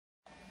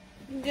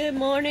Good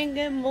morning,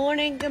 good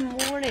morning, good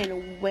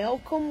morning.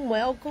 Welcome,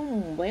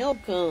 welcome,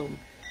 welcome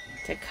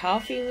to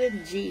Coffee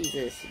with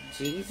Jesus.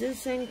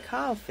 Jesus and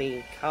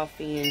coffee,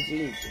 coffee and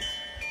Jesus.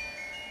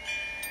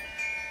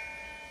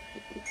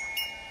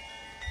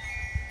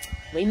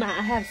 We might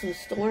have some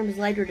storms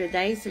later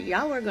today, so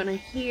y'all are going to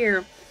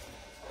hear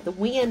the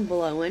wind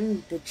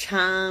blowing. The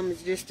chime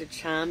is just a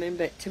chiming,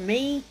 but to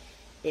me,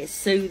 it's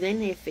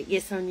soothing. If it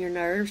gets on your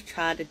nerves,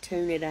 try to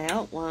tune it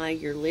out while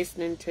you're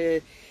listening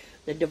to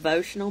the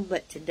devotional.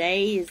 But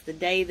today is the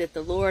day that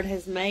the Lord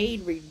has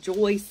made.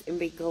 Rejoice and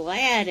be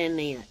glad in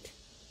it.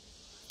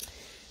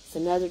 It's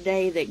another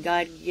day that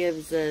God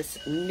gives us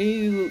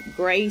new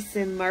grace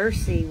and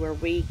mercy where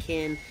we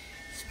can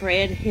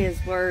spread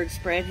His word,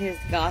 spread His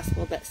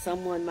gospel, that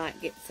someone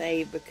might get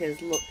saved.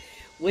 Because look,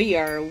 we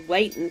are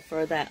waiting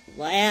for that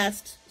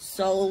last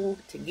soul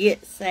to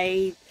get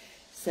saved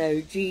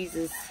so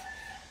Jesus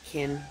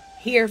can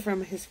hear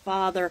from His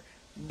Father,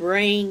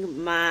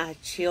 bring my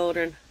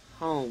children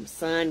home.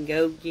 Son,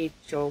 go get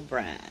your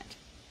bride.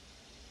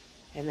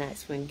 And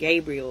that's when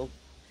Gabriel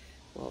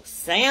will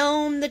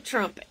sound the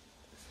trumpet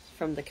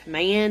from the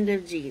command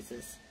of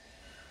Jesus,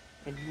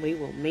 and we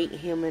will meet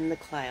Him in the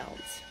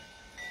clouds.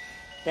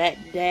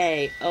 That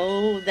day,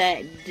 oh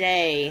that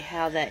day,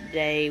 how that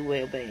day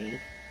will be.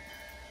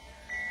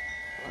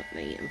 Let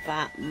me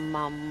invite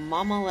my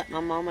mama, let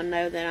my mama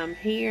know that I'm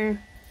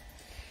here.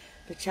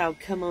 But y'all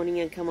come on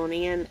in, come on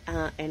in.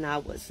 And I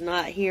was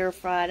not here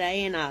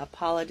Friday, and I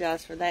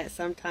apologize for that.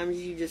 Sometimes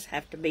you just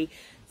have to be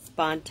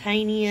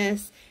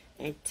spontaneous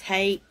and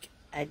take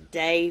a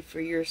day for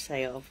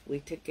yourself. We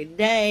took a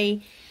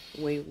day.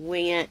 We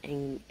went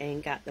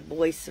and got the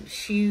boys some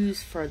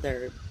shoes for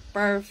their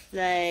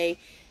birthday.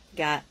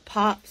 Got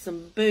Pop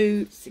some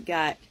boots.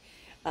 Got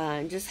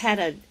just had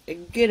a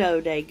good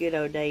old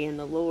day in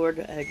the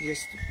Lord.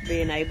 Just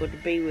being able to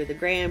be with the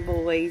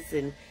grandboys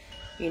and,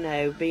 you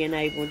know, being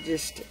able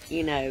just,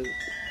 you know,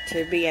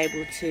 to be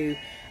able to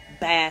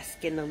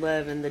bask in the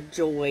love and the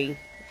joy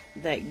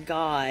that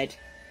God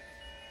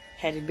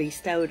had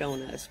bestowed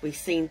on us. We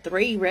seen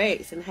 3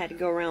 wrecks and had to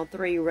go around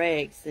 3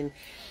 wrecks, and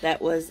that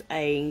was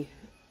a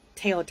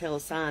telltale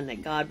sign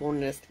that God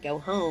wanted us to go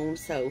home.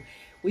 So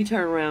we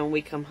turned around and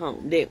we come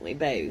home, didn't we,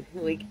 babe?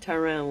 We turned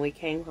around and we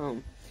came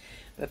home.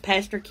 But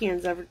Pastor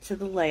Ken's over to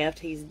the left.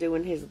 He's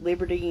doing his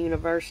Liberty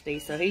University,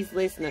 so he's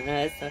listening to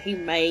us, so he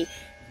may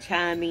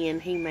chime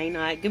in, he may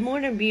not. Good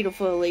morning,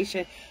 beautiful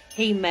Alicia.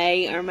 He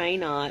may or may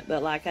not,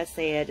 but like I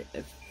said,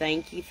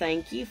 thank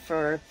you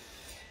for,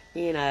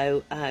 you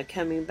know,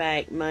 coming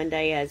back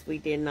Monday, as we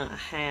did not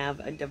have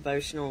a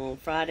devotional on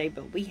Friday,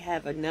 but we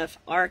have enough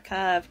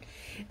archived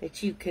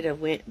that you could have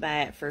went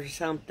back for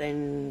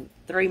something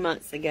 3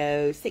 months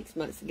ago, 6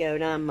 months ago,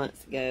 9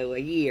 months ago, a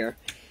year,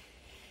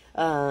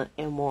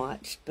 and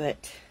watched.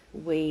 But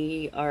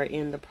we are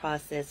in the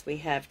process. We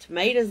have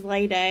tomatoes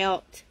laid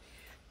out,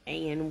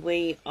 and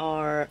we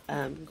are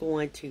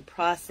going to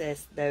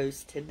process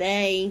those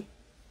today.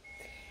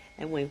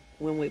 And when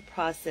we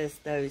process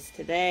those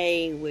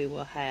today, we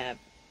will have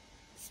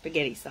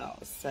spaghetti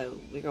sauce.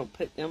 So we're going to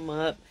put them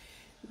up.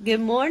 Good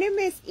morning,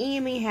 Miss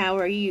Emmy. How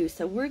are you?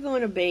 So we're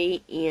going to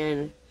be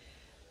in,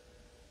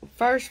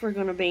 first we're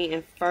going to be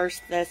in 1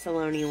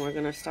 Thessalonians. We're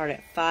going to start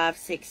at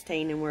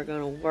 5:16, and we're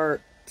going to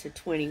work to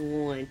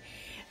 21.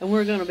 And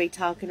we're going to be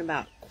talking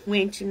about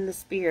quenching the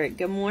spirit.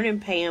 Good morning,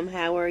 Pam.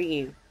 How are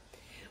you?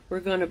 We're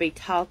going to be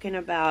talking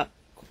about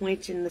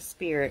quenching the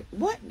spirit.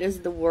 What does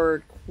the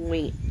word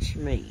quench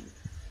mean?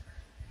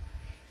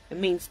 It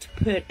means to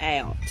put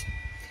out.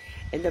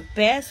 And the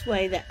best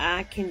way that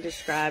I can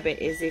describe it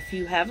is if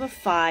you have a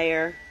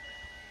fire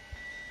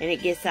and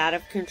it gets out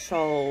of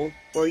control,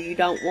 or you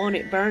don't want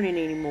it burning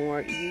anymore,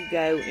 you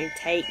go and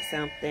take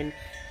something,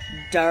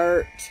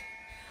 dirt,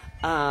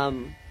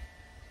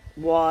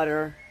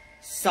 water,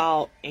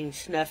 salt, and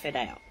snuff it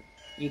out.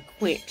 You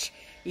quench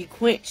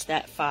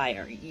that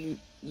fire.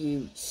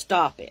 You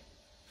stop it.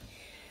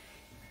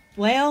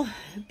 Well,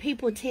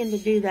 people tend to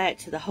do that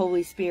to the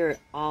Holy Spirit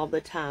all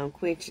the time,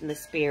 quenching the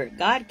Spirit.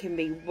 God can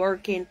be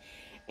working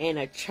in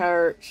a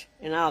church,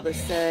 and all of a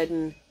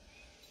sudden,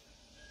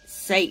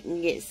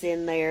 Satan gets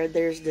in there.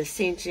 There's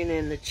dissension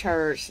in the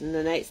church, and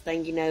the next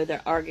thing you know,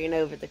 they're arguing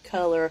over the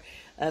color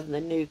of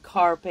the new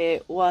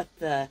carpet, what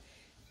the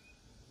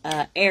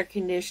air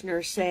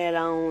conditioner set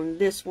on.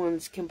 This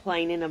one's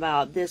complaining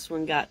about this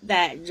one got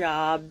that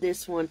job.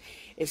 This one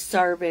is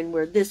serving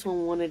where this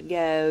one wanted to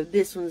go.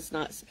 This one's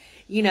not.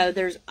 You know,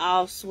 there's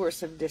all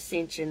sorts of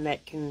dissension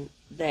that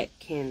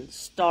can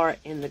start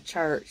in the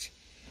church,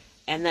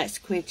 and that's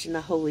quenching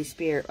the Holy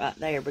Spirit right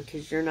there,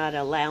 because you're not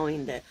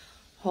allowing the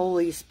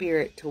Holy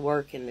Spirit to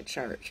work in the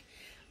church.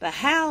 But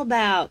how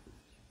about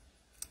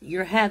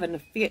you're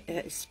having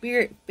a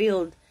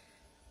Spirit-filled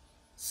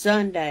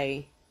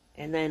Sunday,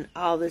 and then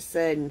all of a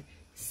sudden,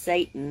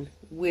 Satan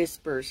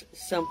whispers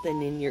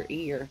something in your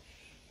ear.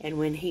 And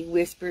when he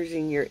whispers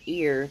in your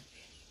ear,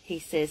 he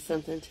says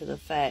something to the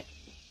fact,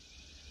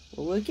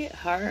 look at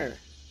her.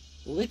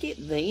 Look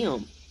at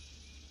them.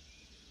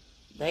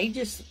 They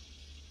just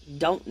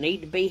don't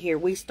need to be here.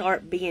 We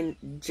start being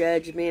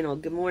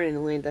judgmental. Good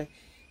morning, Linda.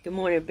 Good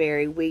morning,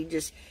 Barry. We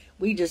just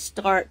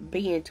start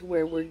being to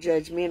where we're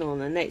judgmental,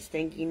 and the next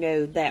thing you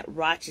know, that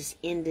righteous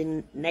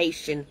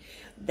indignation,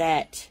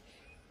 that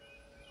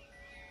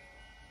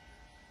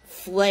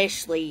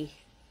fleshly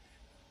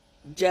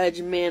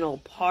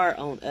judgmental part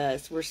on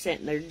us, we're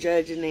sitting there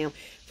judging them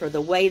for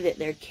the way that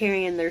they're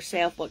carrying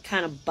themselves, what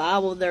kind of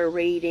Bible they're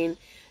reading.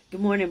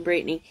 Good morning,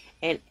 Brittany.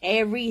 And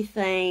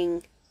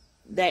everything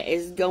that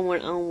is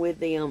going on with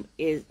them,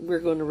 is we're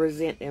going to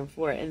resent them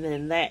for it. And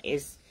then that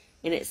is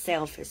in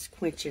itself is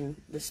quenching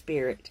the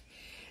Spirit.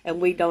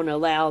 And we don't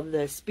allow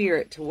the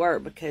Spirit to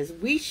work, because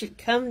we should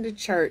come to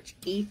church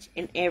each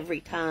and every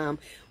time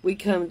we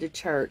come to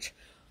church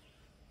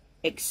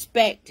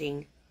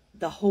expecting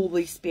the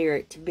Holy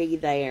Spirit to be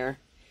there,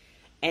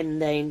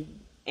 and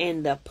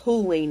the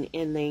pulling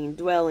and the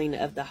indwelling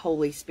of the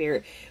Holy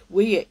Spirit.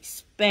 We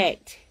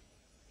expect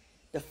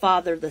the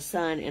Father, the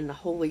Son, and the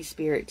Holy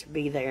Spirit to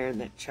be there in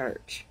that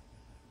church.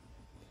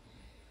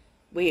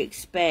 We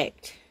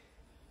expect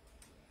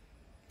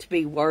to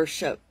be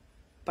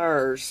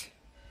worshipers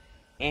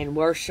and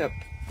worship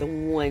the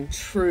one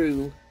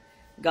true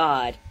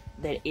God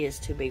that is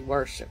to be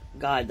worshipped.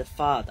 God the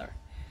Father,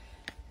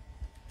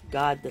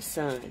 God the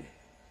Son,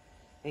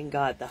 and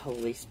God the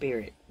Holy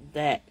Spirit.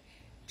 That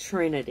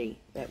Trinity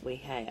that we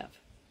have.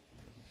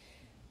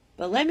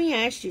 But let me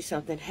ask you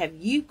something. Have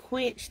you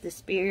quenched the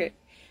Spirit?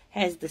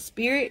 Has the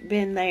Spirit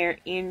been there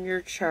in your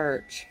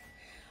church?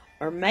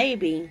 Or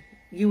maybe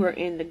you were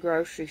in the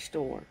grocery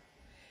store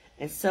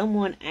and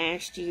someone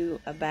asked you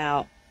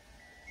about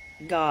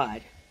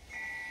God,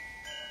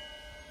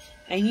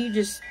 and you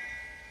just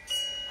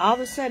all of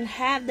a sudden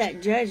have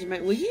that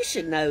judgment. Well, you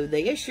should know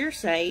this. You're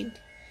saved.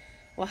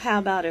 Well, how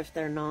about if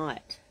they're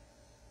not?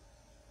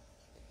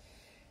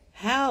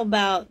 How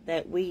about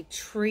that we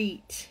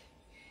treat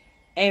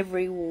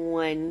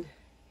everyone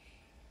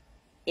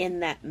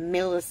in that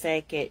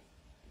millisecond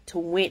to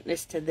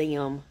witness to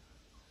them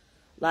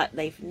like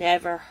they've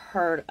never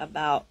heard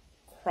about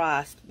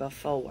Christ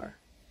before?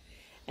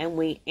 And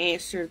we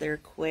answer their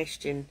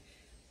question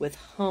with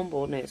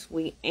humbleness.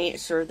 We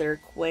answer their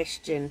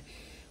question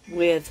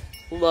with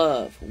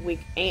love. We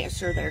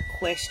answer their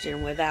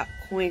question without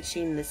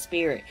quenching the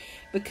Spirit.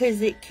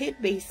 Because it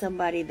could be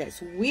somebody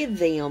that's with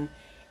them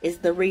is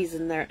the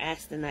reason they're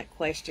asking that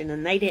question,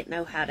 and they didn't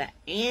know how to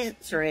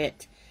answer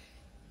it.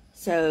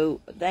 So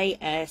they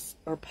asked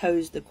or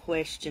posed the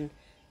question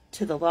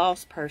to the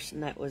lost person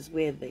that was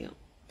with them.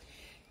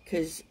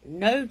 Because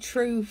no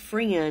true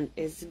friend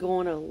is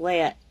going to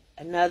let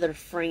another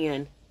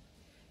friend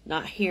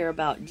not hear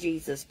about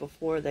Jesus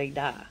before they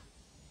die.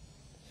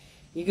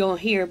 You're going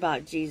to hear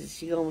about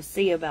Jesus. You're going to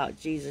see about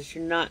Jesus.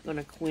 You're not going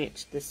to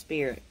quench the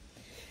Spirit.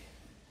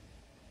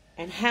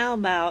 And how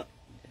about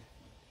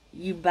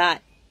you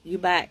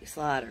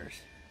backsliders?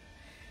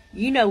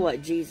 You know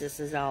what Jesus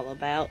is all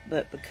about,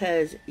 but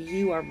because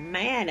you are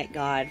mad at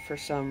God for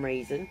some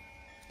reason,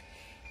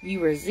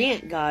 you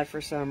resent God for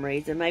some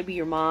reason. Maybe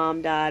your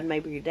mom died,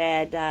 maybe your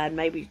dad died,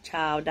 maybe your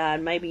child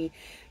died, maybe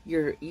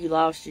you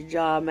lost your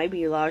job, maybe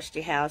you lost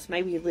your house,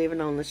 maybe you're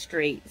living on the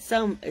street.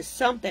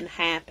 Something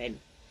happened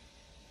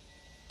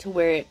to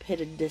where it put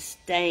a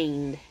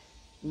disdain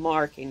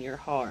mark in your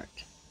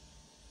heart.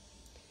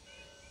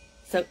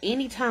 So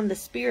anytime the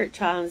Spirit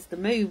tries to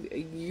move,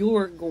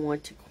 you're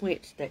going to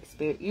quench that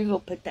Spirit. You're going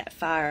to put that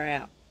fire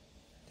out.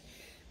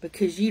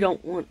 Because you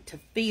don't want to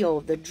feel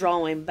the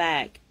drawing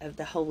back of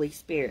the Holy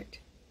Spirit.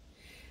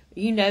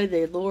 You know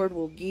the Lord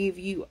will give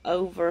you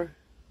over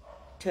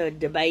to a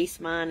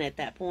debased mind at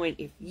that point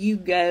if you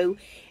go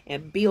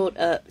and build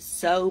up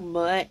so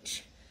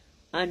much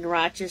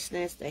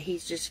unrighteousness that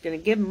He's just going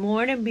to give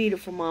more than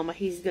beautiful, Mama.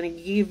 He's going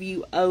to give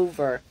you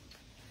over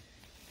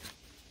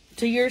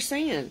to your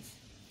sins.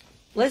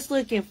 Let's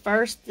look in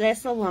 1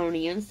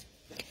 Thessalonians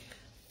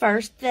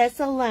 5,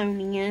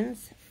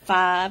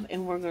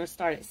 and we're going to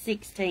start at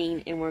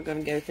 16, and we're going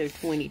to go through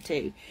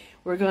 22.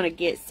 We're going to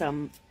get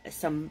some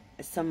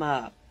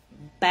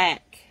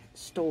back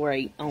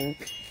story on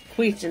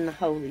quenching the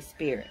Holy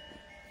Spirit.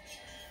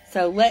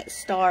 So let's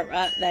start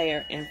right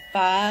there in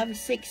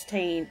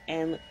 5:16,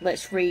 and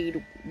let's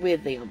read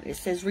with them. It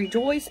says,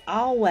 "Rejoice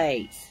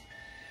always,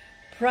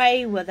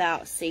 pray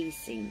without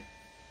ceasing.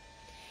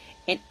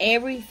 In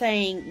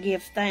everything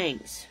give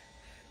thanks,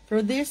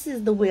 for this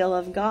is the will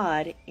of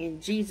God in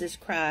Jesus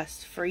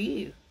Christ for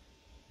you."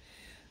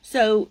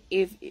 So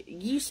if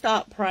you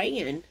stop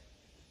praying,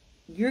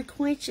 you're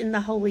quenching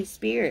the Holy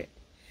Spirit,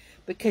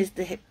 because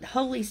the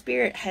Holy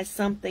Spirit has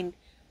something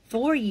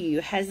for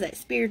you, has that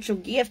spiritual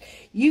gift.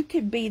 You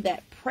could be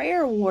that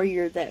prayer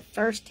warrior that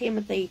 1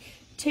 Timothy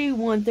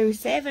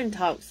 2:1-7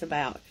 talks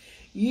about.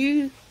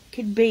 You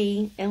could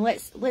be, and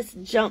let's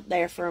jump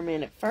there for a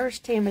minute.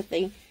 1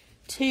 Timothy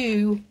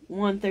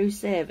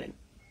 2:1-7,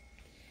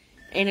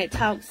 and it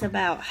talks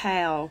about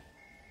how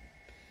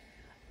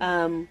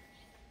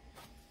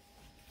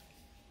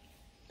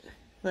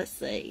let's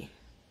see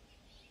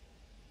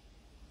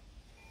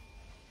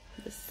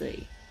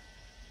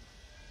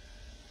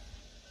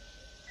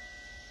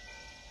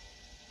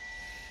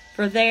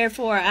For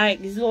therefore I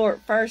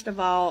exhort, first of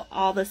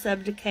all the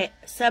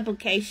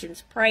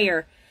supplications,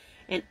 prayer,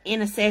 and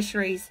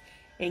intercessories,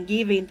 and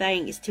giving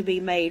thanks to be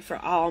made for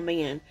all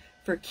men,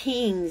 for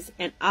kings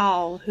and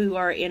all who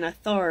are in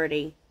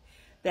authority,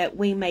 that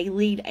we may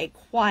lead a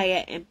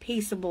quiet and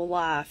peaceable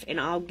life in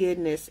all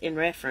goodness and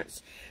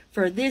reverence.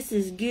 For this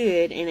is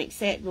good and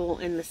acceptable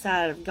in the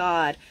sight of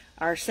God,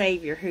 our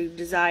Savior, who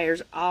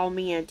desires all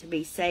men to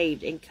be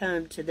saved and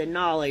come to the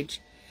knowledge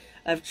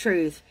of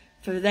truth.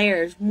 For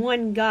there is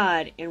one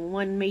God and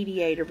one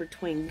mediator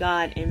between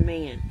God and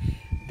man,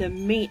 the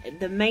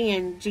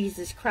man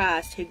Jesus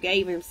Christ, who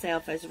gave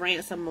himself as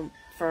ransom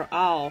for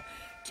all,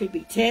 to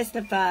be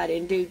testified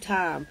in due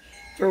time,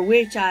 for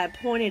which I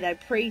appointed a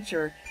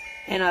preacher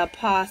and an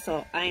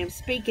apostle. I am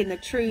speaking the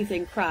truth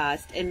in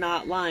Christ and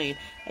not lying,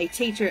 a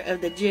teacher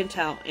of the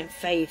Gentile in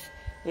faith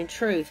and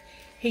truth.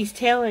 He's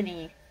telling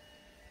you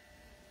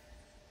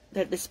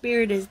that the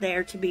Spirit is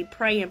there to be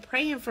praying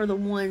for the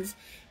ones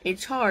in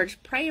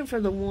charge, praying for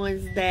the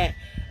ones that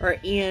are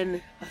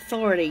in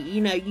authority.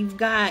 You know, you've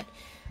got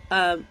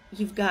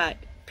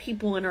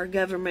people in our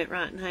government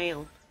right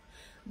now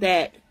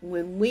that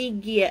when we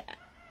get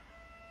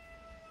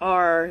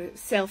our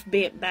self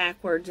bent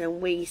backwards and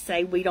we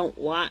say we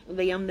don't like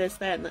them, this,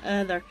 that, and the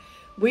other,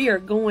 we are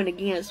going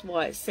against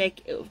what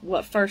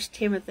 1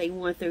 Timothy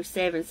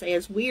 1-7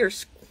 says. We are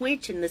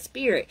quenching the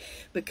Spirit,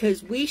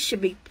 because we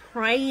should be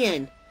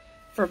praying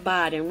for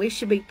Biden. We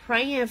should be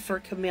praying for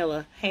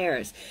Kamala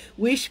Harris.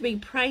 We should be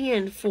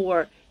praying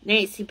for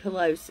Nancy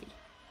Pelosi.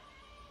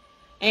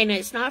 And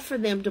it's not for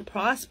them to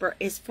prosper,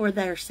 it's for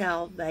their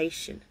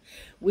salvation.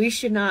 We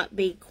should not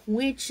be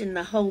quenching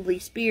the Holy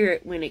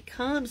Spirit when it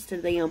comes to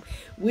them.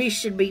 We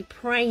should be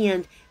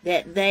praying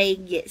that they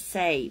get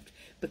saved.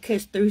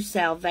 Because through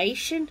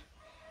salvation,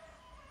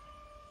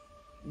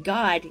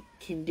 God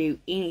can do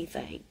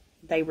anything.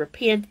 They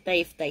repent,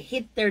 if they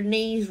hit their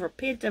knees,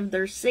 repent of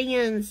their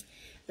sins,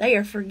 they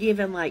are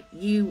forgiven like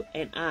you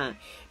and I.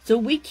 So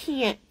we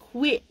can't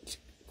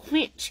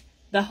quench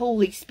the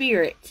Holy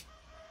Spirit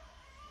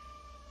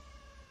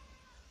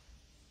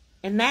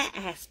in that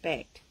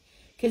aspect.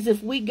 Because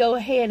if we go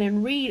ahead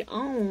and read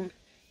on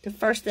to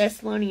 1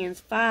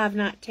 Thessalonians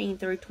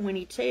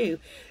 5:19-22,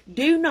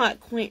 do not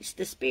quench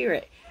the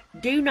Spirit.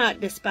 Do not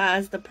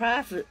despise the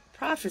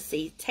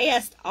prophecy.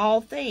 Test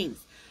all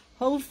things.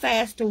 Hold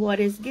fast to what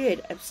is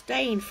good.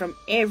 Abstain from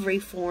every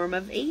form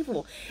of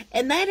evil.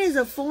 And that is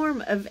a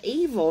form of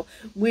evil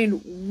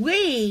when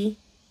we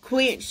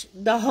quench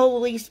the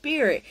Holy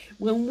Spirit.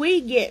 When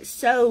we get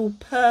so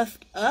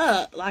puffed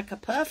up like a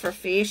puffer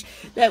fish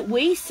that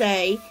we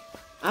say,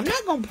 I'm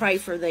not going to pray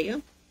for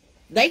them.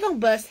 They going to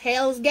bust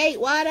hell's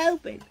gate wide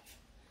open.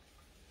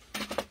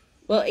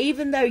 Well,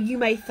 even though you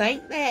may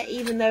think that,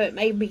 even though it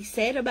may be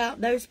said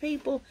about those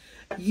people,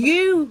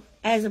 you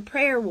as a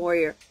prayer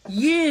warrior,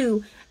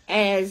 you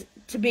as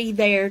to be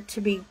there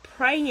to be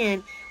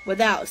praying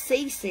without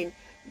ceasing,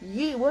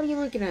 what are you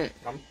looking at?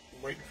 I'm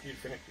waiting for you to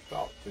finish your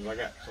thought, because I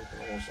got something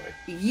I want to say.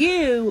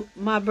 You,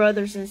 my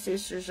brothers and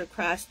sisters of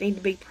Christ, need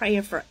to be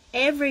praying for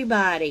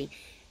everybody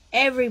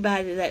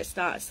that's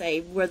not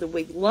saved, whether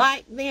we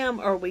like them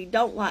or we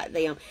don't like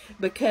them,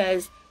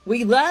 because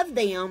we love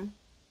them.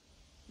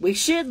 We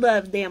should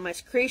love them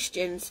as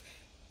Christians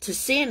to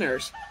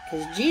sinners,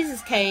 because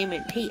Jesus came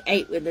and he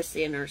ate with the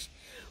sinners.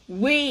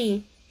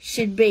 We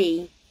should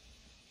be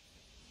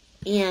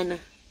in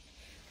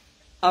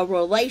a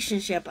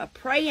relationship, a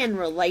praying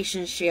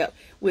relationship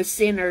with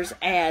sinners,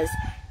 as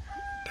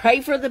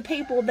pray for the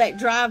people that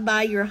drive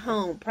by your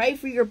home. Pray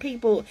for your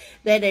people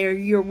that are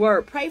your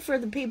work. Pray for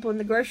the people in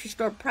the grocery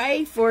store.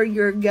 Pray for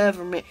your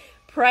government.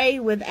 Pray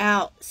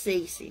without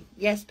ceasing.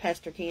 Yes,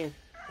 Pastor Ken.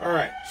 All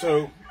right,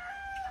 so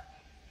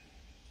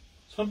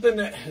something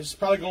that is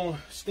probably going to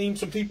steam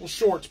some people's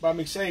shorts by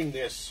me saying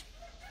this,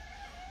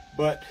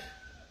 but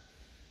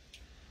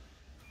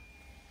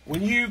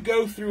when you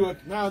go through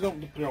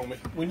don't put it on me.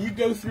 When you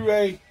go through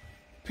a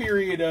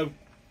period of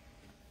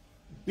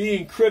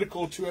being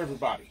critical to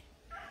everybody,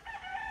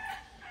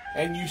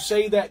 and you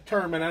say that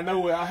term, and I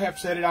know I have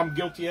said it, I'm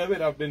guilty of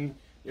it.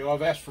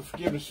 I've asked for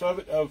forgiveness of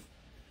it, of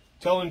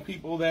telling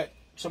people that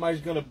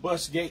somebody's going to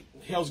bust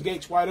hell's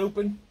gates wide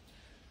open.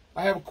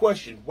 I have a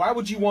question. Why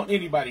would you want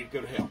anybody to go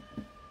to hell?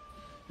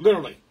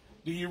 Literally,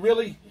 do you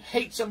really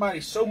hate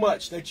somebody so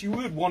much that you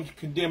would want to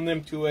condemn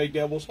them to a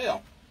devil's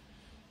hell?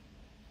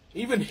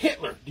 Even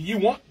Hitler, did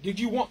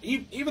you want,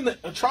 even the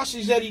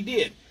atrocities that he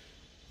did?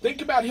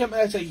 Think about him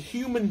as a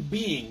human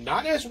being,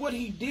 not as what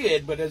he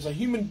did, but as a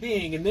human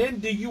being. And then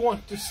do you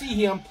want to see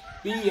him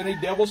be in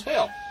a devil's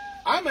hell?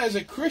 I'm, as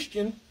a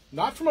Christian,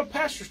 not from a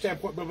pastor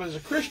standpoint, but as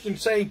a Christian,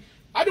 saying,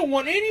 I don't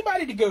want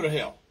anybody to go to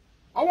hell.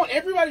 I want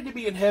everybody to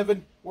be in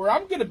heaven where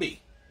I'm going to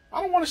be.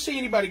 I don't want to see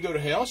anybody go to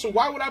hell, so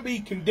why would I be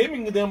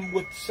condemning them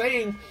with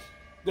saying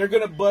they're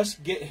going to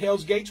bust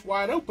hell's gates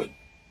wide open?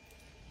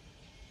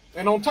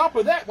 And on top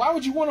of that, why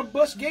would you want to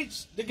bust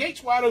the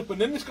gates wide open?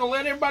 Then it's going to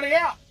let everybody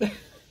out.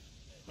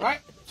 Right?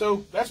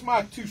 So that's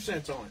my 2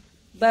 cents on it.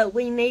 But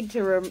we need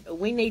to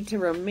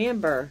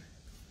remember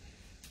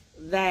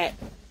that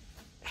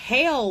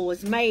hell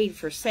was made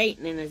for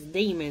Satan and his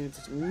demons,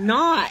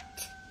 not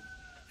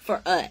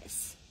for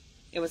us.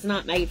 It was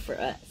not made for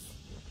us.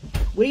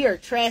 We are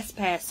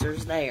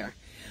trespassers there.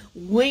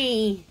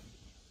 You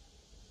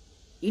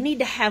need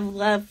to have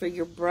love for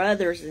your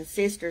brothers and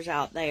sisters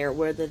out there,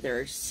 whether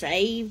they're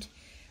saved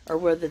or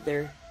whether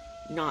they're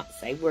not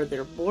saved, whether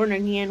they're born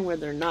again,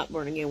 whether they're not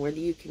born again, whether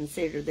you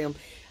consider them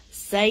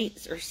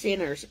saints or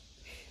sinners.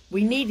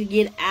 We need to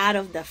get out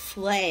of the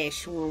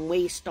flesh when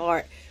we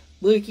start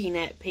looking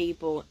at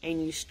people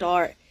and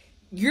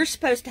you're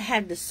supposed to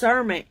have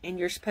discernment and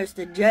you're supposed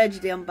to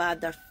judge them by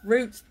the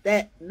fruits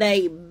that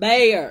they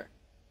bear.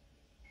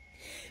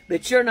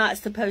 But you're not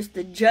supposed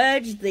to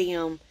judge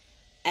them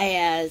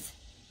as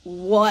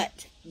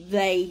what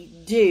they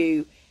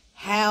do,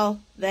 how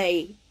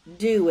they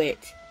do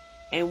it,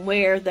 and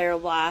where their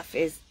life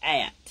is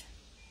at.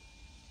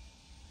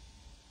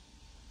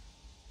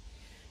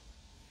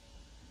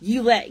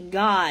 You let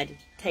God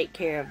take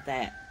care of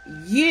that.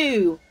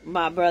 You,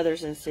 my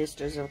brothers and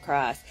sisters of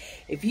Christ,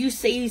 if you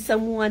see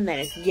someone that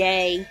is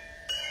gay,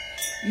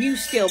 you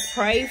still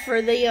pray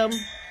for them.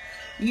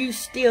 You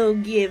still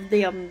give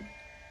them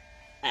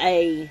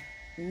a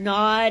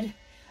nod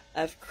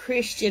of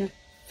Christian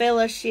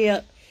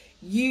fellowship.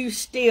 You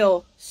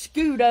still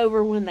scoot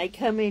over when they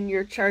come in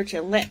your church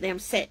and let them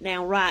sit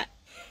down right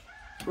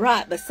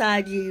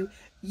beside you.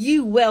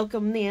 You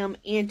welcome them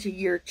into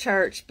your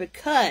church,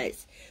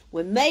 because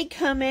when they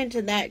come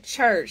into that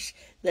church,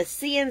 the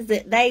sins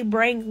that they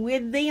bring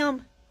with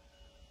them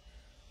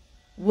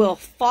will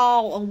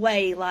fall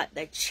away like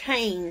the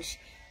chains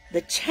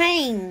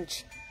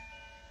that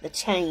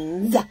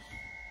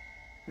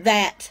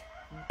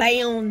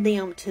bound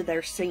them to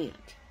their sin.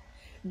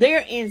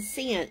 They're in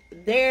sin.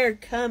 They're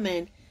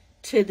coming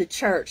to the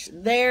church.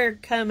 They're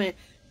coming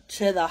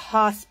to the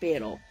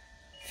hospital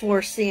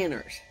for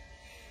sinners.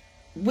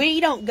 We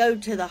don't go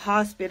to the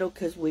hospital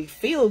because we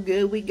feel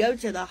good. We go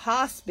to the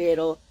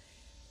hospital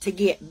to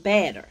get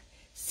better.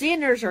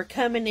 Sinners are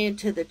coming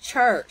into the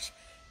church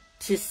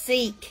to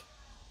seek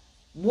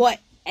what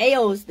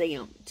ails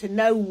them, to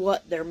know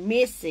what they're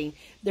missing.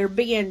 They're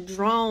being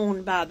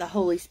drawn by the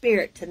Holy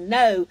Spirit to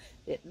know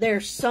that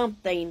there's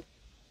something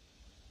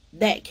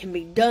that can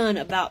be done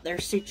about their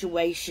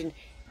situation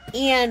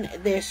in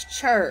this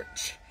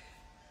church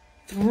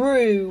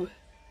through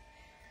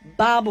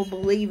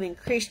Bible-believing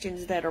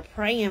Christians that are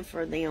praying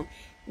for them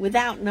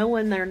without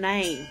knowing their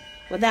name,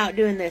 without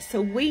doing this.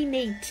 So we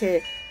need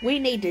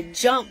to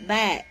jump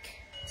back.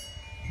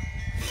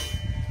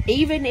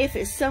 Even if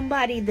it's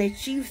somebody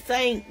that you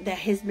think that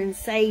has been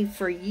saved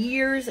for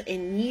years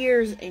and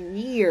years and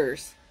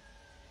years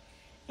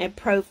and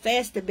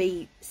profess to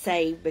be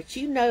saved, but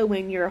you know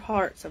in your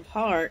hearts of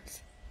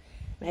hearts,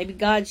 maybe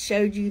God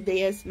showed you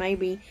this,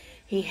 maybe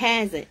He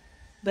hasn't,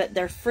 but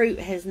their fruit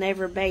has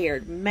never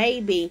bared.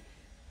 Maybe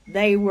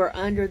they were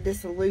under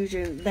this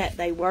illusion that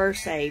they were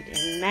saved,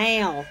 and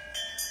now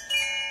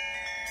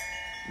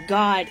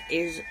God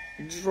is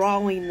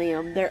drawing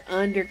them. They're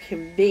under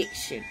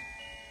conviction.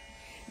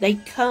 They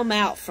come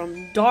out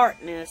from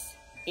darkness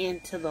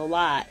into the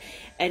light,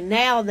 and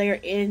now they're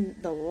in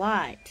the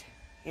light,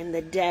 in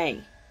the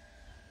day.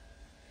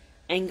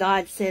 And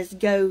God says,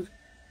 go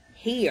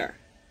here.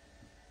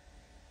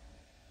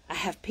 I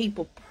have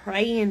people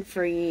praying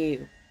for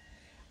you.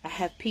 I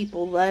have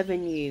people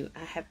loving you.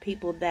 I have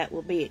people that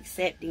will be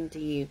accepting to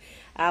you.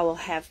 I will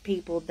have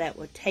people that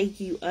will take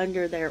you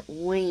under their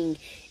wing,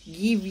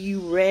 give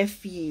you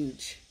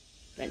refuge.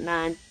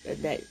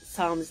 That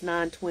Psalms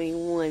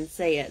 9:21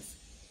 says.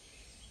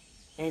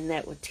 And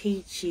that will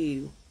teach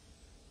you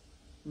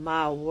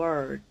my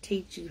word.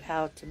 Teach you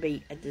how to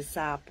be a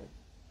disciple.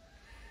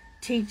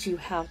 Teach you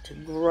how to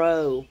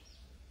grow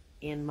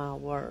in my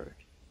word.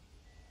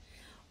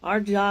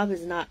 Our job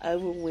is not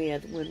over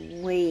with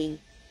when we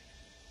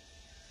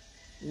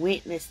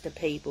witness to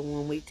people,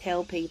 when we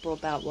tell people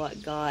about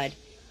what God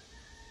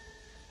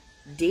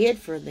did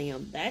for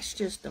them. That's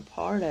just a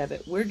part of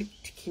it. We're to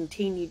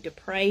continue to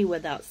pray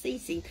without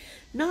ceasing.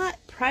 Not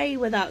pray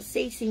without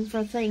ceasing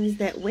for things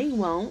that we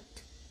want,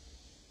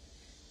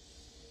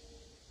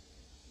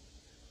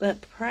 but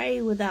pray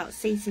without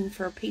ceasing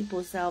for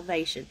people's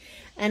salvation.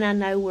 And I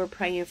know we're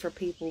praying for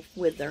people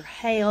with their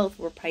health.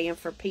 We're praying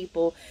for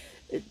people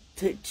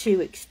to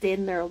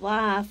extend their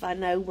life. I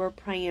know we're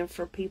praying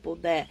for people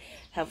that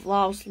have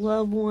lost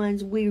loved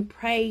ones. We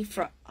pray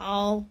for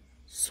all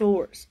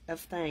sorts of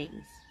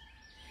things.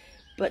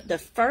 But the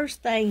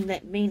first thing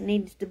that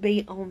needs to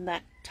be on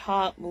that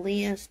top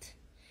list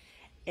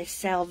is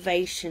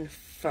salvation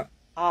for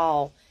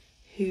all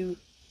who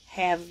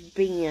have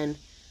been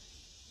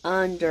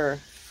under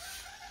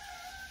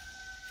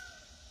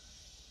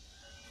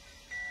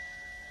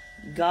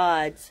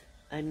God's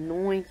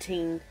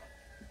anointing,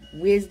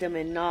 wisdom,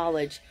 and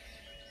knowledge.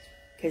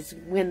 Because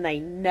when they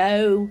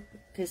know,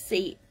 because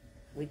see,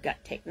 we've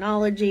got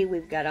technology,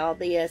 we've got all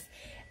this,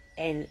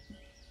 and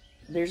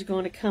there's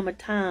going to come a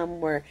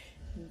time where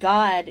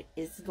God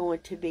is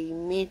going to be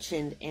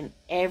mentioned in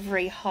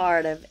every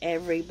heart of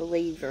every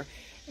believer.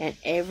 And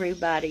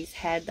everybody's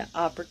had the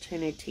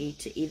opportunity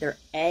to either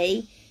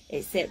A,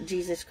 accept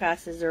Jesus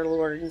Christ as their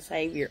Lord and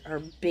Savior,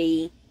 or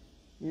B,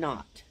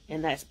 not.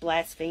 And that's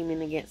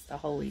blaspheming against the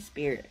Holy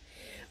Spirit.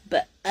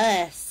 But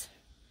us,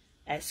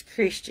 as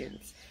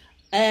Christians,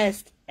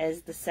 us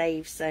as the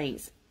saved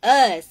saints,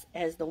 us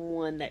as the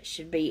one that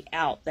should be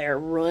out there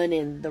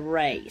running the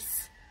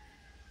race,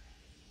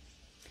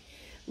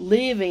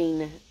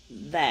 living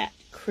that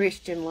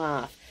Christian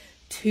life,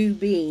 to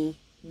be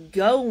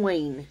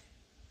going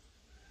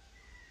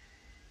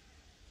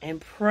and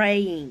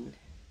praying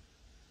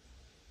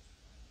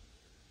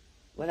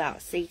without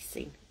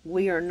ceasing.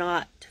 We are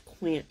not to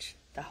quench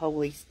the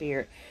Holy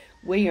Spirit.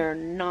 We are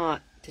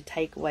not to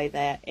take away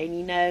that. And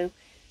you know,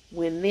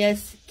 when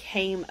this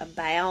came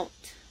about,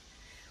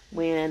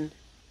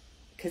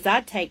 because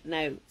I take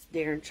notes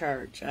during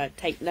church. I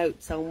take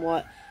notes on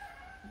what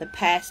the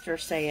pastor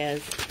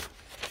says,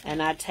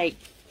 and I take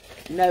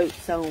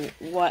notes on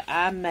what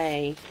I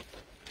may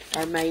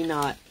or may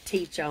not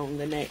teach on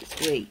the next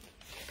week.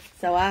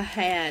 So I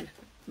had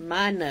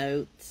my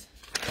notes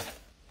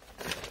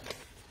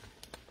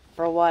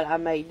for what I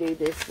may do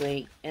this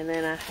week, and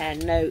then I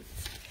had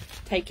notes,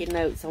 taking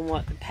notes on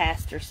what the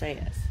pastor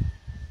says.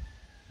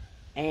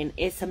 And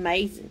it's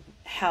amazing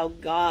how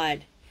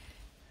God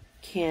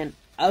can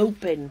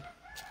open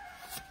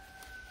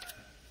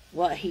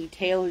what He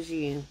tells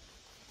you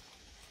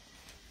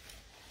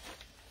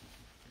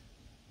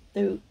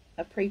through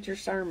a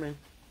preacher's sermon.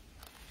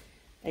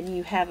 And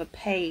you have a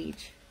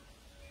page,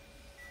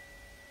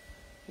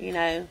 you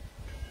know,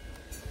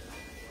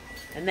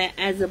 and that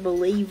as a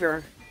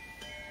believer,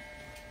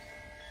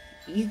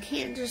 you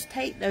can't just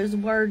take those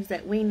words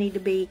that we need to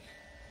be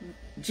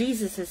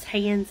Jesus'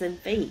 hands and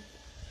feet.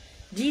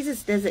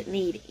 Jesus doesn't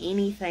need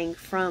anything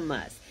from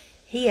us.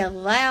 He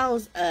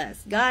allows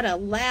us, God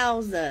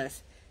allows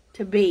us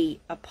to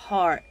be a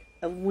part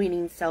of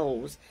winning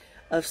souls,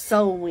 of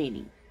soul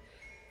winning.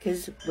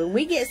 Because when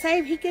we get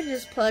saved, He could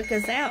just pluck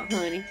us out,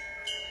 honey.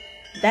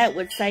 That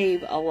would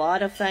save a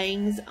lot of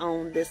things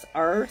on this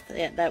earth.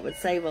 That would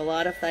save a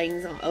lot of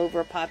things on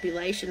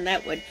overpopulation.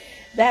 That would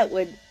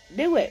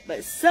do it.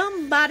 But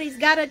somebody's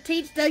got to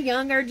teach the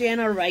younger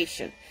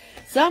generation.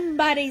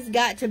 Somebody's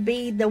got to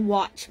be the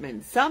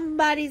watchman.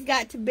 Somebody's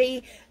got to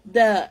be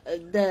the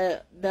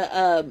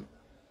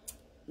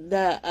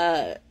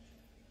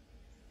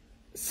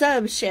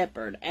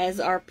sub-shepherd, as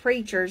our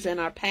preachers and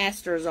our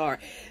pastors are.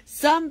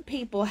 Some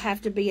people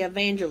have to be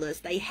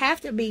evangelists. They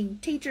have to be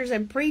teachers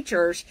and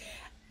preachers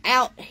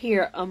out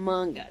here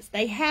among us.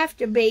 They have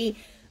to be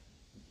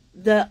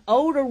the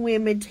older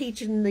women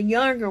teaching the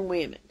younger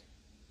women.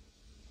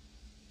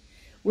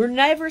 We're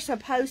never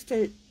supposed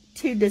to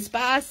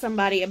despise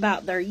somebody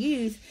about their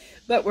youth,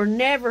 but we're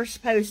never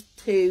supposed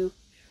to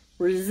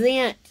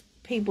resent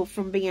people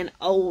from being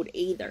old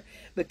either,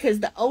 because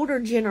the older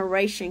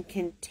generation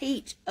can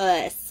teach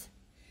us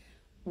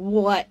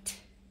what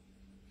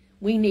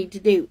we need to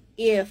do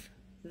if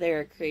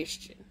they're a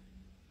Christian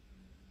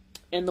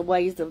in the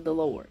ways of the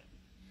Lord.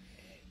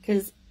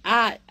 Because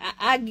I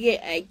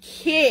get a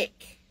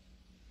kick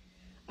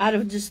out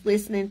of just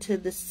listening to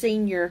the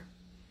seniors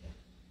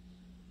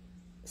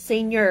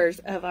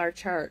of our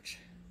church,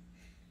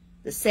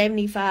 the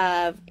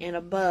 75 and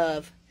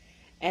above,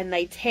 and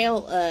they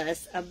tell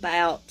us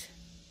about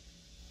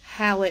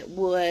how it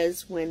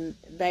was when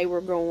they were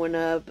growing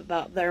up,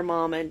 about their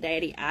mama and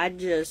daddy. I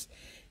just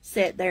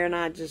sat there and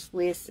I just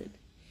listened.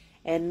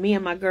 And me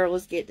and my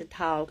girls get to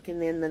talk,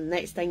 and then the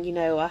next thing you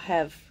know, I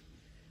have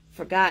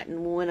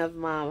forgotten one of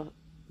my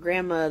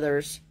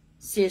grandmother's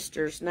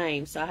sister's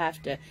names. So I have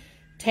to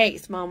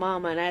text my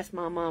mama and ask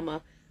my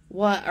mama,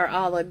 what are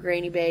all of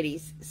Granny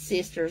Betty's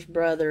sister and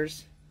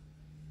brothers'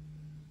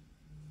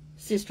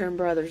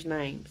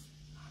 names?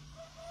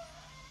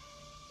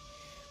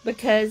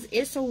 Because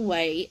it's a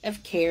way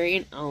of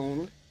carrying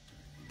on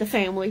the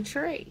family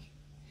tree.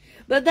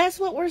 But that's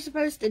what we're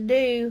supposed to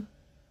do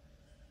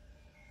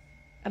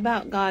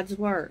about God's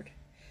Word.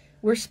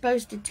 We're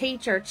supposed to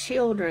teach our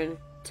children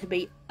to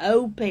be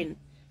open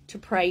to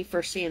pray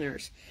for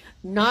sinners.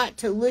 Not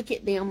to look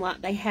at them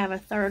like they have a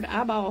third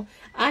eyeball.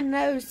 I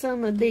know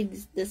some of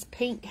this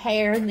pink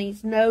hair and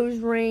these nose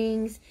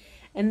rings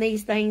and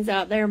these things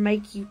out there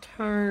make you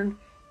turn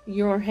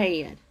your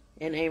head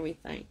and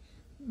everything.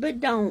 But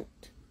don't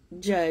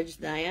judge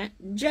that.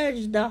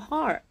 Judge the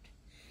heart.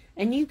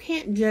 And you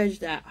can't judge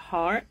that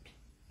heart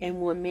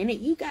in 1 minute.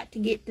 You got to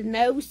get to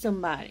know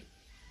somebody.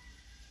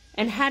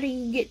 And how do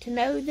you get to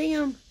know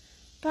them?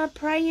 By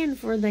praying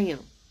for them.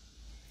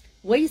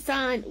 We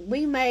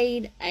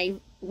made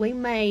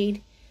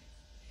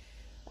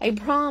a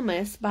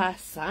promise by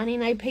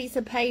signing a piece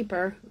of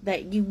paper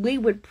that we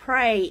would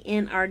pray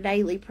in our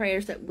daily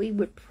prayers, that we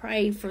would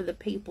pray for the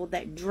people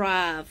that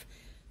drive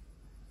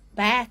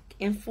back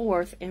and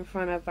forth in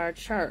front of our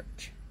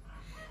church.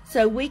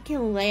 So we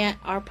can let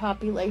our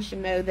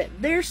population know that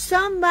there's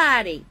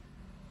somebody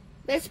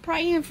that's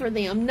praying for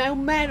them, no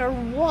matter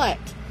what.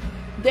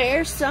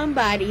 There's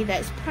somebody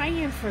that's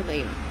praying for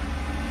them.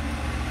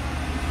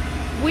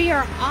 We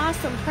are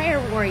awesome prayer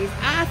warriors.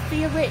 I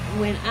feel it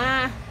when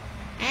I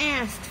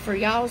asked for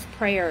y'all's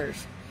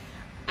prayers.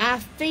 I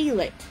feel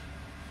it.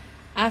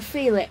 I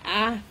feel it.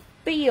 I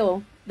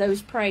feel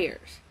those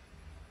prayers.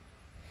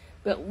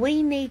 But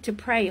we need to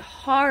pray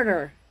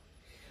harder.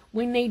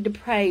 We need to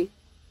pray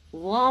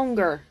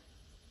longer.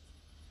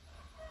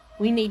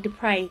 We need to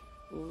pray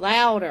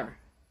louder.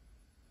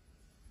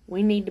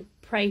 We need to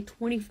pray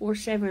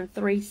 24/7,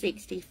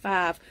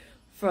 365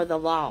 for the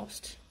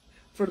lost.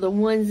 For the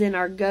ones in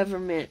our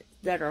government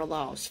that are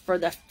lost. For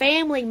the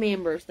family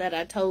members that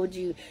I told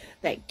you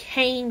that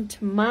came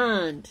to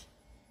mind.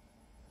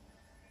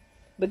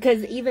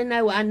 Because even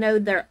though I know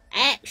their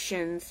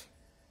actions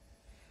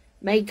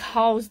may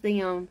cause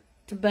them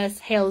to bust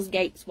hell's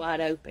gates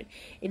wide open,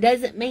 it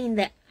doesn't mean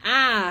that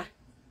I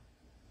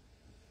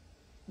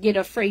get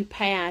a free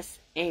pass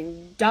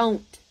and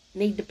don't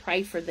need to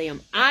pray for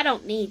them. I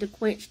don't need to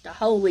quench the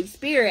Holy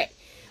Spirit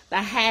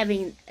by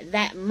having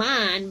that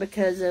mind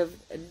because of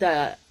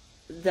the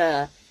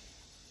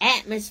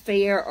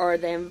atmosphere or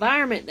the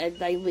environment that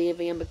they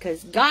live in,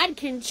 because God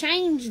can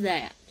change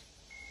that.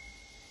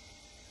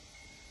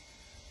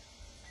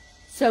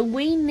 So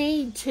we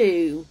need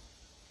to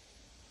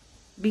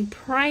be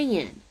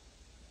praying.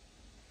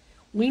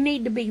 We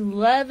need to be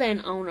loving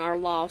on our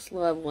lost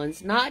loved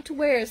ones. Not to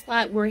where it's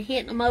like we're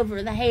hitting them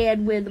over the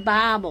head with the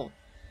Bible.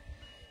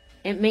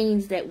 It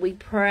means that we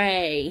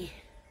pray.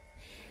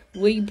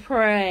 We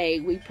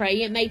pray. We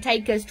pray. It may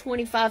take us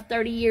 25,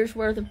 30 years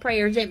worth of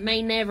prayers. It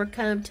may never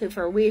come to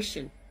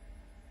fruition.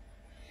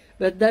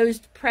 But those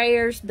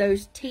prayers,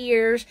 those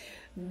tears,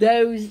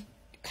 those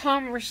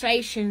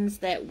conversations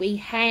that we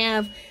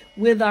have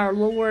with our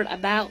Lord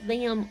about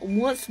them,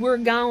 once we're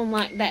gone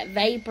like that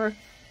vapor,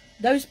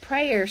 those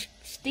prayers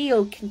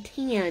still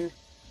contend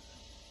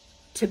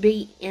to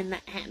be in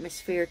the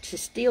atmosphere, to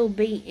still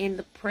be in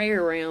the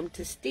prayer realm,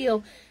 to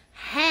still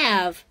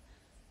have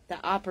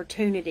the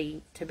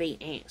opportunity to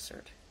be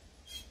answered.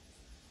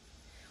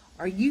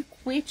 Are you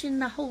quenching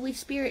the Holy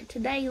Spirit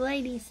today,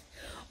 ladies?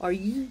 Are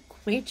you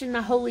quenching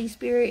the Holy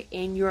Spirit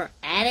in your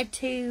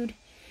attitude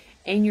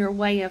and your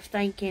way of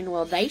thinking?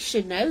 Well, they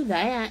should know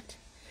that.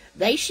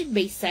 They should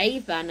be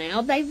saved by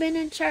now. They've been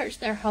in church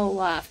their whole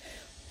life.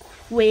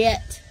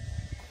 Quit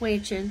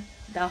quenching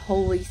the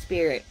Holy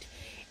Spirit.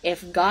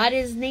 If God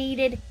is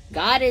needed,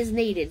 God is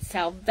needed.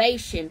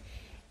 Salvation,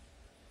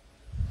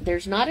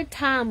 there's not a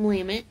time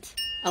limit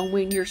on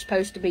when you're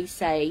supposed to be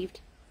saved.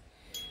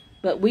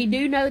 But we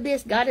do know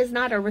this: God is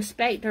not a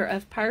respecter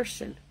of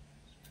person.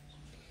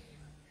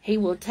 He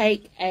will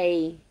take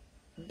a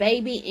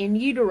baby in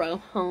utero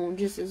home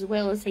just as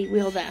well as he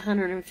will that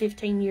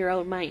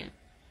 115-year-old man.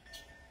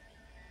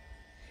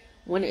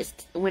 When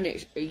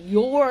it's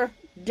your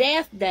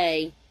death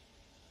day,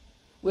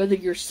 whether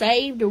you're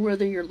saved or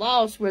whether you're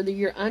lost, whether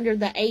you're under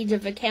the age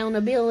of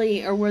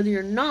accountability or whether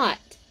you're not,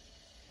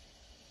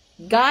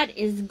 God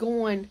is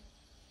going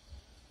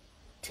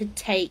to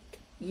take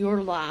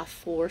your life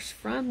force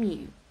from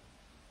you.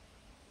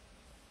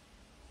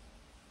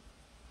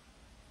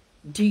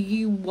 Do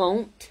you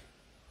want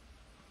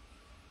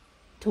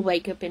to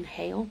wake up in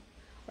hell,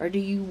 or do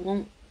you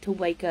want to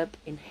wake up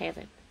in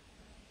heaven?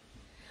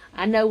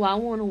 I know I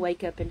want to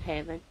wake up in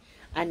heaven.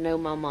 I know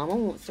my mama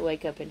wants to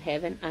wake up in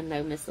heaven. I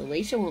know Miss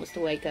Alicia wants to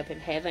wake up in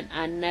heaven.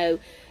 I know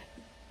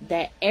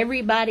that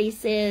everybody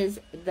says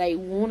they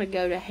want to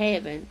go to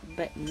heaven,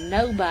 but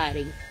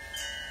nobody.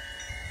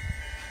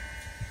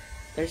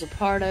 There's a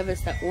part of us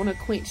that want to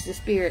quench the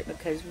Spirit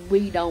because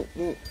we don't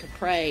want to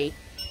pray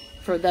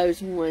for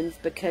those ones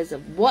because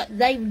of what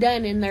they've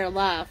done in their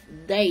life.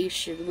 They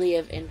should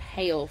live in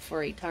hell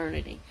for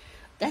eternity.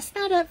 That's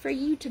not up for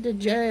you to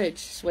judge,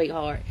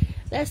 sweetheart.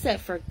 That's up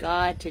for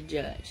God to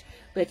judge.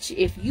 But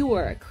if you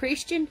are a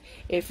Christian,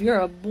 if you're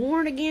a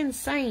born-again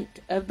saint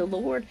of the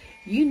Lord,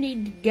 you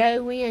need to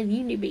go in,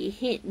 you need to be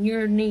hitting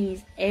your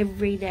knees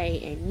every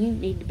day, and you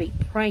need to be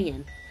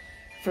praying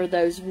for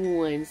those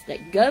ones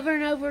that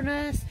govern over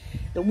us,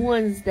 the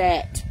ones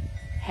that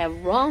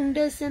have wronged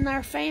us in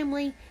their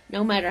family.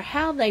 No matter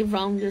how they've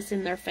wronged us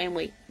in their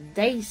family,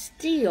 they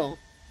still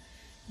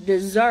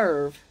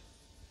deserve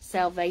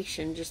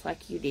salvation just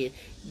like you did.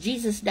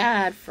 Jesus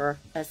died for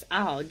us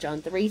all.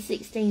 John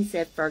 3:16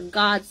 said, "For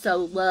God so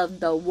loved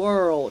the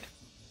world,"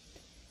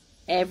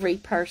 every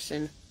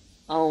person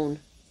on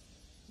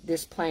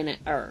this planet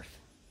Earth.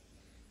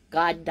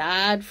 God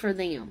died for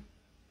them.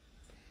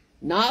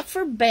 Not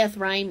for Beth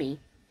Ramey,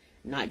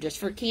 not just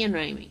for Ken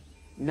Ramey,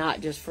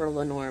 not just for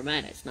Lenora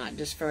Maddox, not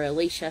just for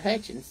Alicia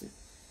Hutchinson.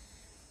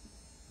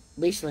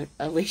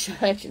 Alicia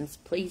Hutchins,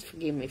 please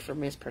forgive me for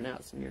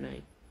mispronouncing your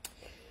name.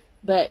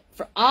 But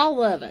for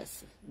all of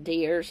us,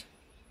 dears,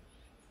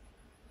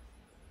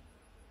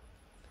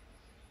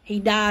 He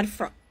died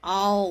for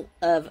all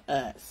of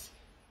us.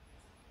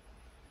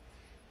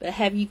 But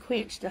have you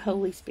quenched the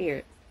Holy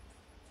Spirit?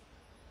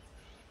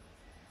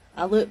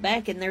 I look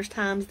back and there's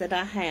times that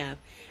I have,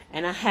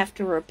 and I have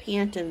to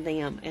repent in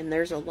them. And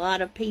there's a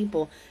lot of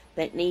people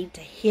that need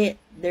to hit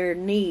their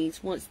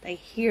knees once they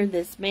hear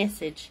this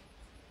message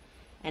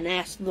and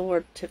ask the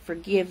Lord to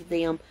forgive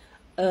them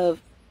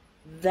of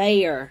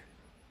their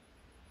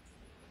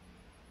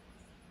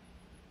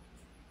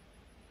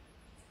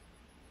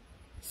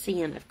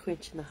sin of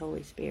quenching the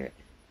Holy Spirit.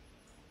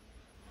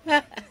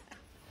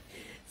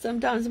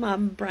 Sometimes my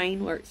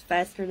brain works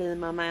faster than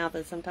my mouth,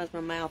 and sometimes my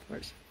mouth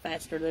works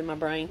faster than my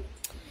brain.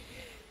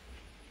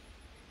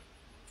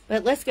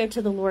 But let's go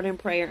to the Lord in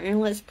prayer,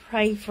 and let's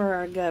pray for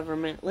our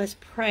government. Let's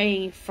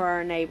pray for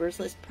our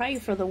neighbors. Let's pray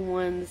for the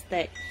ones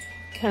that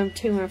come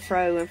to and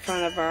fro in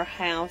front of our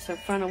house, in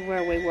front of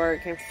where we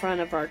work, in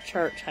front of our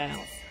church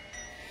house.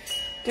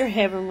 Dear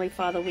Heavenly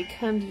Father, we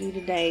come to you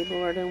today,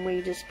 Lord, and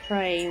we just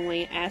pray and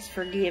we ask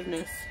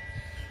forgiveness.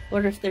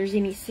 Lord, if there's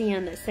any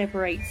sin that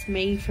separates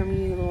me from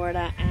you, Lord,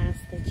 I ask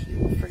that you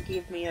will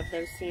forgive me of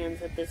those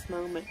sins at this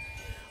moment.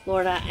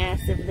 Lord, I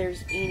ask if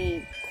there's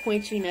any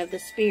quenching of the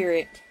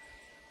Spirit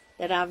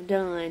that I've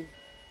done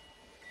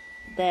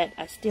that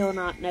I still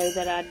not know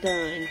that I've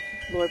done.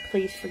 Lord,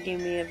 please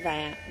forgive me of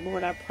that.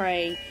 Lord, I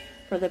pray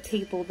for the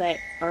people that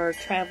are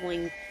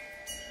traveling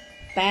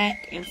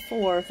back and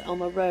forth on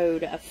the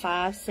road of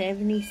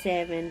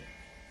 577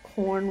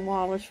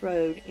 Cornwallis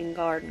Road in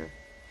Gardner.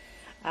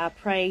 I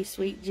pray,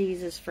 sweet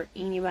Jesus, for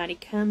anybody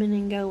coming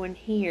and going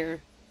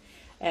here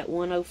at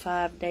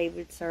 105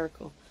 David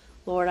Circle.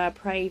 Lord, I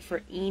pray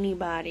for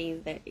anybody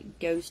that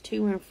goes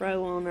to and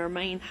fro on our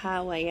main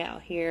highway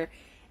out here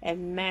at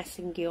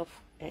Massengill,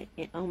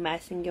 on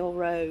Massengill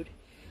Road.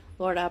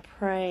 Lord, I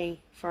pray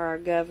for our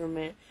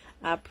government.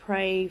 I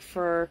pray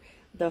for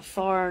the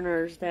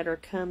foreigners that are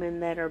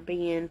coming,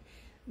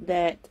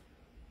 that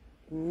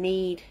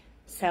need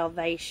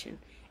salvation.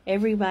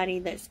 Everybody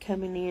that's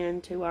coming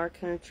into our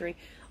country,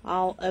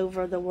 all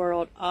over the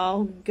world,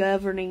 all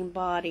governing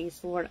bodies,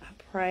 Lord, I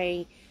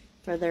pray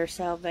for their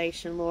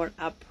salvation. Lord,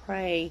 I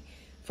pray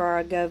for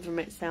our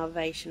government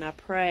salvation. I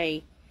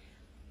pray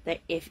that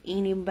if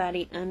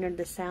anybody under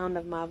the sound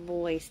of my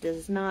voice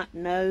does not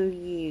know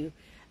you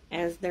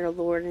as their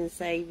Lord and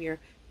Savior,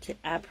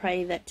 I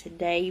pray that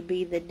today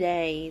be the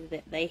day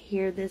that they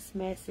hear this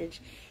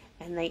message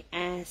and they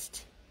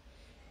ask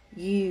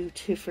you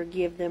to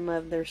forgive them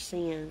of their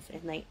sins,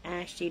 and they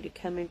ask you to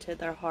come into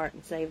their heart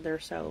and save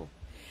their soul.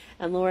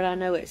 And Lord, I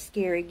know it's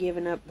scary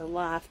giving up the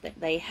life that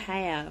they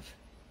have,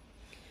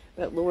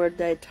 but Lord,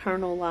 the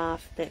eternal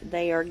life that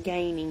they are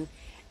gaining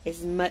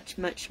is much,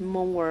 much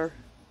more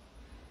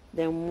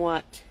than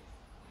what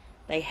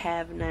they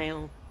have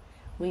now.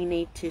 We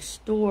need to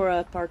store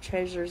up our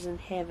treasures in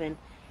heaven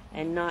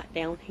and not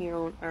down here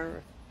on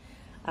earth.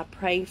 I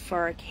pray for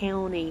our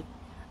county.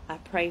 I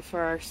pray for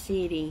our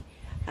city.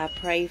 I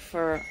pray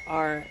for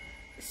our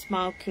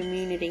small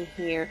community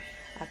here.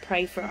 I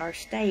pray for our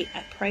state.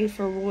 I pray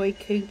for Roy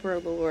Cooper,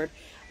 Lord.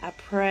 I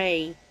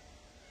pray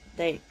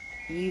that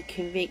you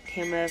convict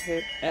him of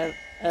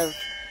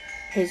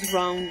his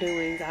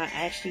wrongdoings. I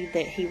ask you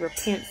that he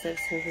repents of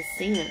his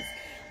sins.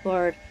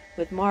 Lord,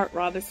 with Mark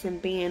Robinson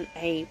being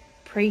a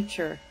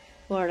preacher,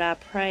 Lord, I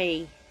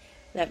pray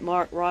that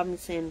Mark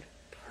Robinson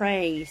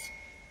prays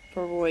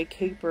for Roy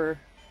Cooper,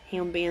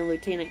 him being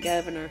Lieutenant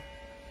Governor.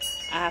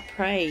 I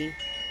pray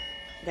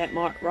that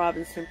Mark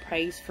Robinson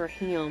prays for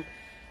him,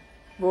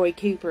 Roy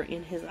Cooper,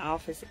 in his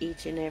office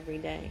each and every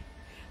day.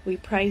 We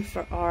pray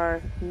for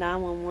our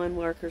 911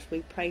 workers. We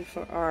pray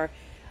for our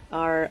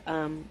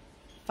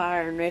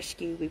fire and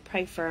rescue. We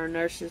pray for our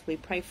nurses. We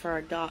pray for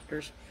our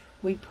doctors.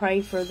 We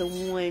pray for the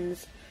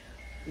ones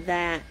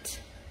that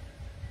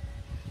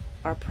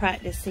are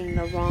practicing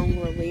the wrong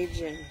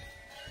religion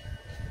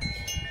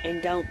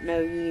and don't know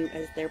you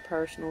as their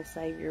personal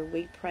Savior.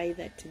 We pray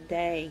that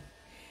today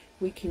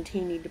we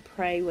continue to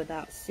pray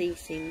without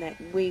ceasing, that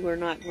we're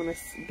not going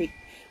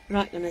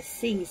to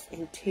cease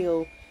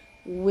until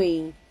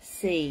we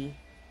see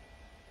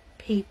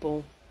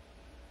people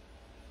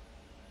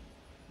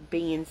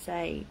being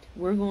saved.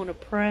 We're going to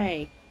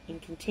pray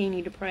and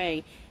continue to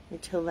pray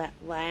until that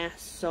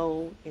last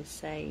soul is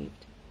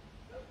saved.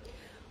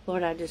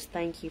 Lord, I just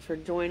thank you for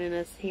joining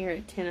us here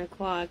at 10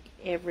 o'clock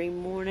every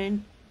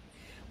morning.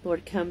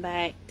 Lord, come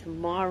back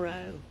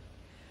tomorrow.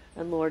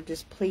 And Lord,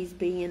 just please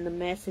be in the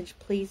message.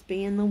 Please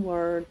be in the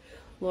word.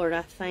 Lord,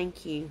 I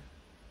thank you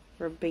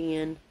for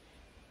you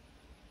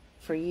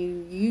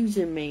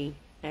using me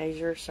as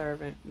your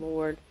servant.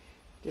 Lord,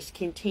 just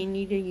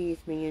continue to use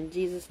me. In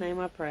Jesus' name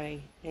I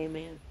pray.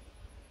 Amen.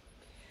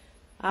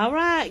 All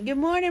right. Good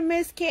morning,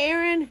 Miss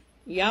Karen.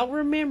 Y'all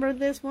remember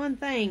this one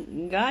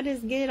thing. God is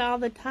good all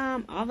the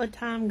time. All the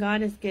time,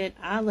 God is good.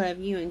 I love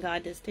you, and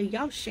God does too.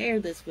 Y'all share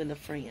this with a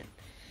friend.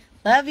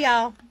 Love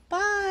y'all.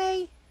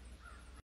 Bye.